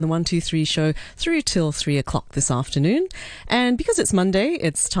The 123 show through till 3 o'clock this afternoon. And because it's Monday,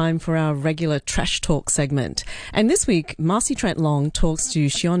 it's time for our regular Trash Talk segment. And this week, Marcy Trent Long talks to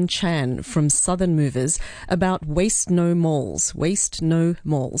Sion Chan from Southern Movers about Waste No Malls,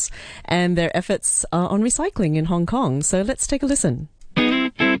 and their efforts on recycling in Hong Kong. So let's take a listen.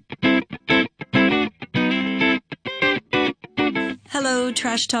 Hello,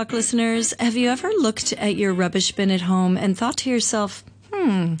 Trash Talk listeners. Have you ever looked at your rubbish bin at home and thought to yourself,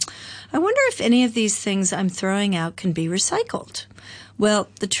 I wonder if any of these things I'm throwing out can be recycled? Well,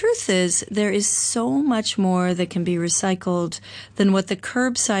 the truth is there is so much more that can be recycled than what the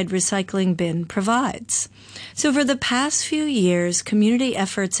curbside recycling bin provides. So for the past few years, community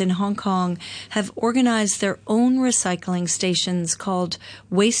efforts in Hong Kong have organized their own recycling stations called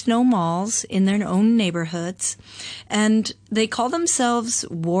Waste No Malls in their own neighborhoods. And they call themselves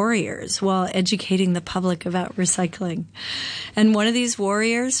warriors while educating the public about recycling. And one of these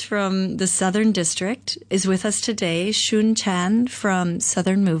warriors from the Southern District is with us today, Sion Chan from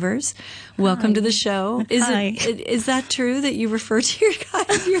Southern Movers. Welcome to the show. Is that true that you refer to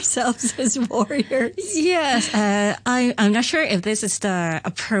yourselves as warriors? Yes. I'm not sure if this is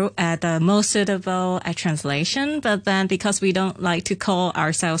the most suitable translation, but then because we don't like to call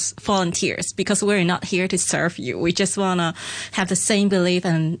ourselves volunteers, because we're not here to serve you. We just want to have the same belief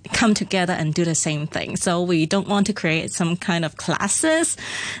and come together and do the same thing. So we don't want to create some kind of classes.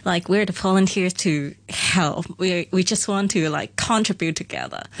 Like we're the volunteers to help. We just want to contribute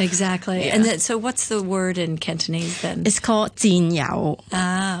together. Exactly. Yeah. And so what's the word in Cantonese then? It's called 戰友.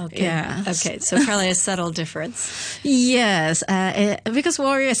 Ah, okay. Yeah. Okay, so probably a subtle difference. Yes, because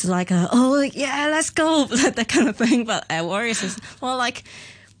warriors is let's go, that kind of thing. But warriors is more like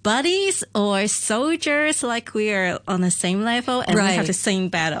buddies or soldiers, like we are on the same level and we have the same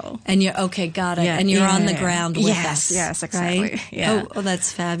battle. And you're, okay, got it. Yeah, and you're on the ground with us. Yes, exactly. Right? Yeah. Oh,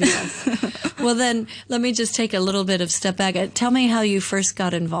 that's fabulous. Well, then let me just take a little bit of step back. Tell me how you first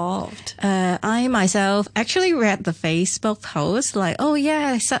got involved. I myself actually read the Facebook post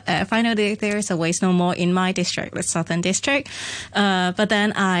finally there's a Waste No More in my district, the Southern District. But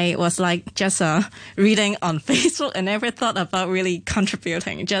then I was just reading on Facebook and never thought about really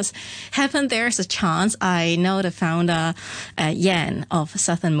contributing. Just happened there's a chance. I know the founder, Yan of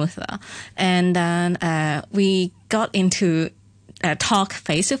Southern Movers, and then we got into talk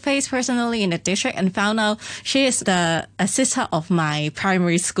face-to-face personally in the district and found out she is the sister of my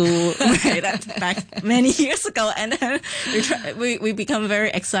primary school back many years ago. And then we become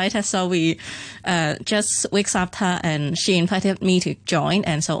very excited. So we just weeks after, and she invited me to join.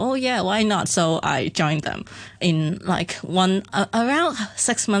 And so, why not? So I joined them in around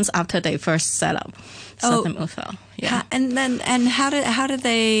 6 months after they first set up Southern Movers. Yeah. And how did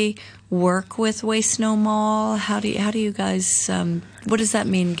they work with Waste No Mall? How do you guys, what does that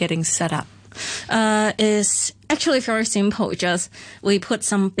mean, getting set up? It's actually very simple. Just we put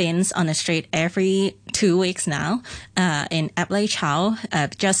some bins on the street every 2 weeks now, in Apley Chow,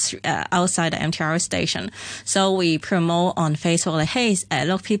 just outside the MTR station. So we promote on Facebook like, hey,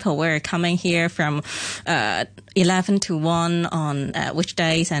 look, people, we're coming here from 11 to 1 on which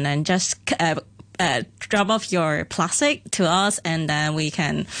days, and then just drop off your plastic to us, and then we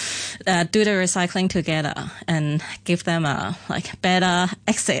can do the recycling together and give them a better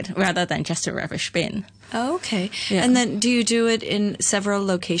exit rather than just a rubbish bin. Oh, okay. Yeah. And then do you do it in several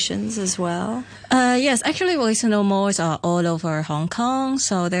locations as well? Yes, actually, Waste No Malls are all over Hong Kong,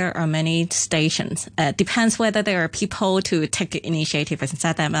 so there are many stations. Depends whether there are people to take the initiative and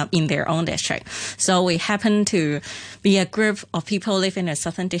set them up in their own district. So we happen to be a group of people living in the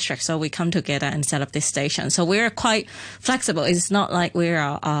Southern District, so we come together and set up this station. So we're quite flexible. It's not like we're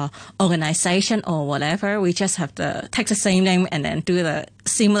a organization or whatever. We just have to take the same name and then do the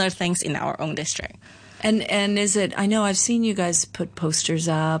similar things in our own district. And is it, I know I've seen you guys put posters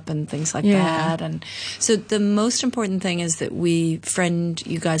up and things like that. And so the most important thing is that we friend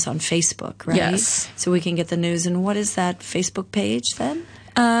you guys on Facebook, right? Yes. So we can get the news. And what is that Facebook page then?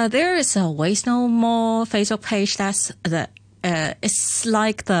 There is a Waste No More Facebook page that's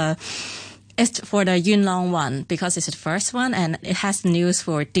it's for the Yuen Long one because it's the first one and it has news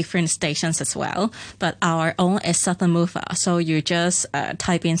for different stations as well. But our own is Southern Mover. So you just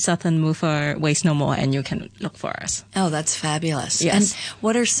type in Southern Mover Waste No More and you can look for us. Oh, that's fabulous. Yes. And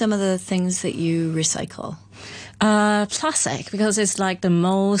what are some of the things that you recycle? Plastic, because it's like the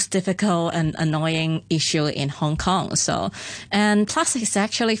most difficult and annoying issue in Hong Kong. And plastic is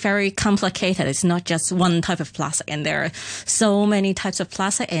actually very complicated. It's not just one type of plastic, and there are so many types of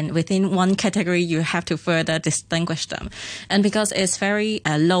plastic, and within one category, you have to further distinguish them. And because it's very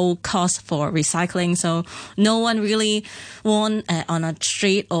low cost for recycling, so no one really want on a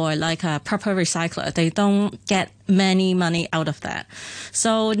street or like a proper recycler. They don't get many money out of that.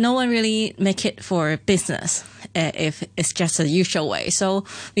 So no one really make it for business if it's just the usual way. So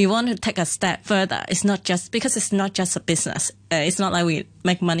we want to take a step further. It's not just a business. It's not like we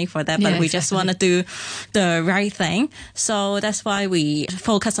make money for that, but we just want to do the right thing. So that's why we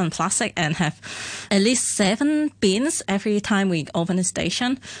focus on plastic and have at least 7 bins every time we open a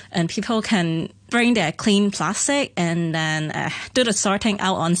station, and people can bring their clean plastic and then do the sorting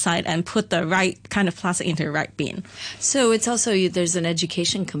out on site and put the right kind of plastic into the right bin. So it's also, there's an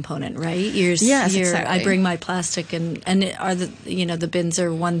education component, right? Yes, exactly. I bring my plastic and are the bins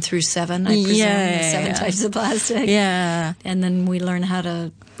are 1 through 7, I presume, seven types of plastic. Yeah. And then we learn how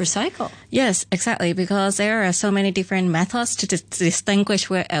to recycle. Yes, exactly, because there are so many different methods to distinguish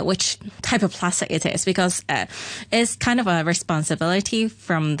which type of plastic it is, because it's kind of a responsibility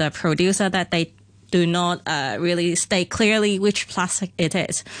from the producer that they do not really state clearly which plastic it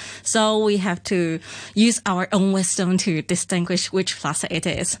is. So we have to use our own wisdom to distinguish which plastic it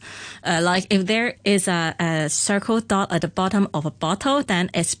is. Like if there is a circle dot at the bottom of a bottle, then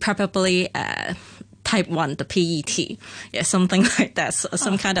it's probably type 1, the PET. Yeah, something like that. So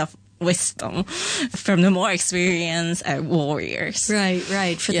some kind of wisdom from the more experienced warriors. Right.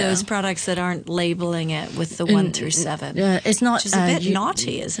 For those products that aren't labeling it with the 1 through 7. It's not... Which is a bit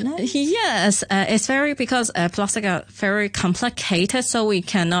naughty, isn't it? Yes. It's because plastic are very complicated, so we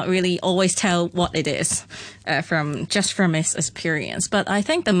cannot really always tell what it is from its experience. But I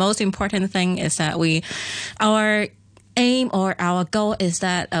think the most important thing is that our aim or our goal is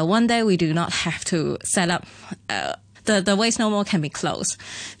that one day we do not have to set up the Waste No More can be closed,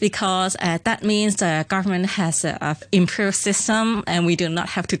 because that means the government has an improved system and we do not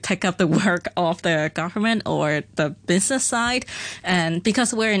have to take up the work of the government or the business side. And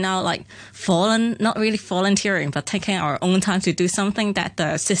because we're now like not really volunteering, but taking our own time to do something that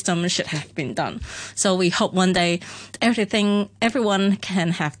the system should have been done. So we hope one day everyone can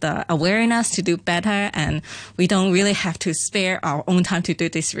have the awareness to do better, and we don't really have to spare our own time to do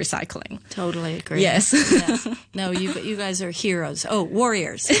this recycling. Totally agree. Yes. Yeah. No, you guys are heroes. Oh,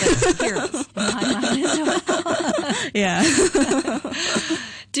 warriors, but heroes in my mind as well. Yeah.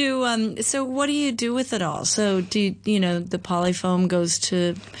 So what do you do with it all? So the polyfoam goes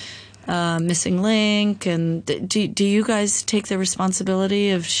to Missing Link, and do you guys take the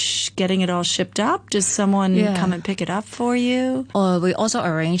responsibility of getting it all shipped up? Does someone come and pick it up for you? Or we also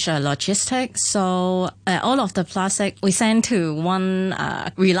arrange logistics. So all of the plastic we send to one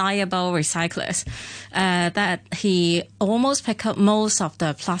reliable recycler that he almost pick up most of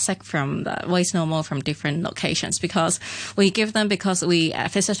the plastic from the Waste No More from different locations, because we give them, because we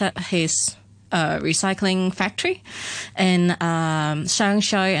visited his recycling factory in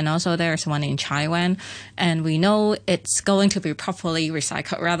Shangshui, and also there's one in Taiwan, and we know it's going to be properly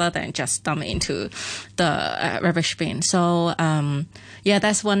recycled rather than just dumped into the rubbish bin. So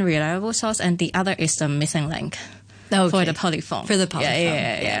that's one reliable source, and the other is the Missing Link for the polyfoam. For the polyfoam,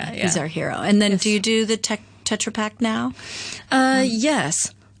 yeah. He's our hero. And then do you do the Tetra Pak now?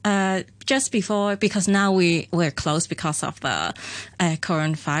 Yes. Just before, because now we're closed because of the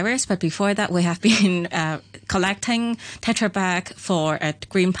coronavirus, but before that we have been collecting Tetra Pak for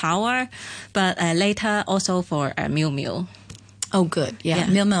green power, but later also for Miu Miu. Oh, good. Yeah.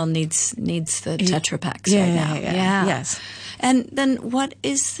 Miu Miu needs the Tetra Paks right now. Yeah. Yes. And then what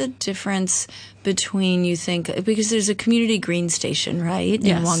is the difference between, you think, because there's a community green station, right,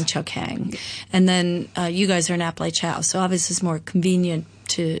 in Wong Chuk Hang, and then you guys are in Ap Lay Chow, so obviously it's more convenient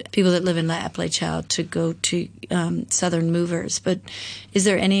to people that live in Ap Lay Chow to go to Southern Movers. But is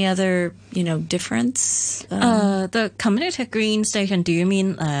there any other, difference? The community green station, do you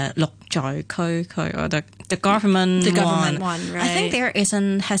mean Luk Zoi Khu or the government one? The government one, right? I think there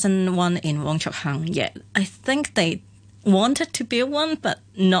hasn't one in Wong Chuk Hang yet. I think they wanted to build one, but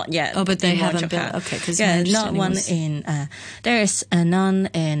not yet. Oh, but they haven't built. Okay, because not one in. There is none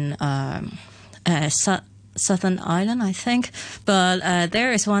in Southern Island, I think. But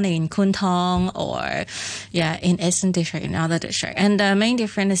there is one in Kuntong or, in Eastern District, in other district. And the main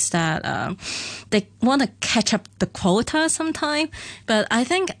difference is that they want to catch up the quota sometime. But I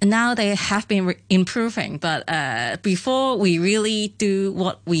think now they have been improving. But before we really do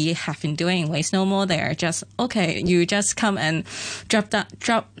what we have been doing in Waste No More, they're just, okay, you just come and drop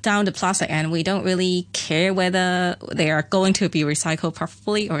down the plastic, and we don't really care whether they are going to be recycled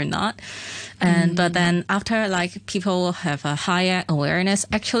properly or not. And but then after, like, people have a higher awareness,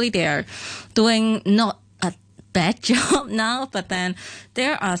 actually they're doing not a bad job now, but then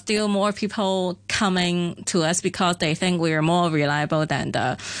there are still more people coming to us because they think we are more reliable than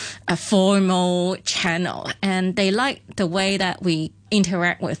the formal channel, and they like the way that we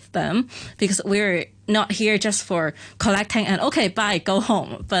interact with them, because we're not here just for collecting and okay, bye, go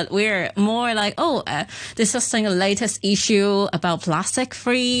home. But we're more like, discussing the latest issue about plastic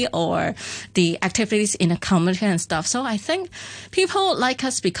free or the activities in the community and stuff. So I think people like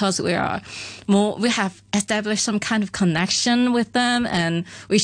us because we have established some kind of connection with them, and we